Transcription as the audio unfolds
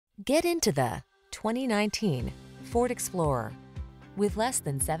Get into the 2019 Ford Explorer. With less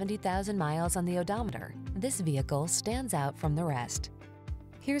than 70,000 miles on the odometer, this vehicle stands out from the rest.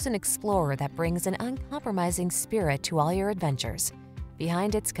 Here's an Explorer that brings an uncompromising spirit to all your adventures.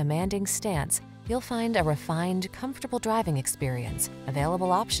 Behind its commanding stance, you'll find a refined, comfortable driving experience,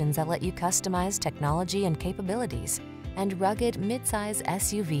 available options that let you customize technology and capabilities, and rugged midsize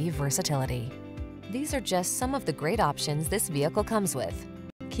SUV versatility. These are just some of the great options this vehicle comes with: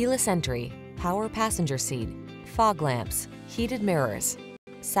 keyless entry, power passenger seat, fog lamps, heated mirrors,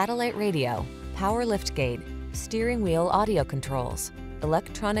 satellite radio, power liftgate, steering wheel audio controls,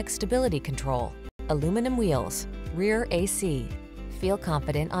 electronic stability control, aluminum wheels, rear AC. Feel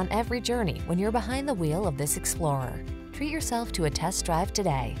confident on every journey when you're behind the wheel of this Explorer. Treat yourself to a test drive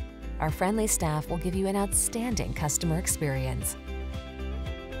today. Our friendly staff will give you an outstanding customer experience.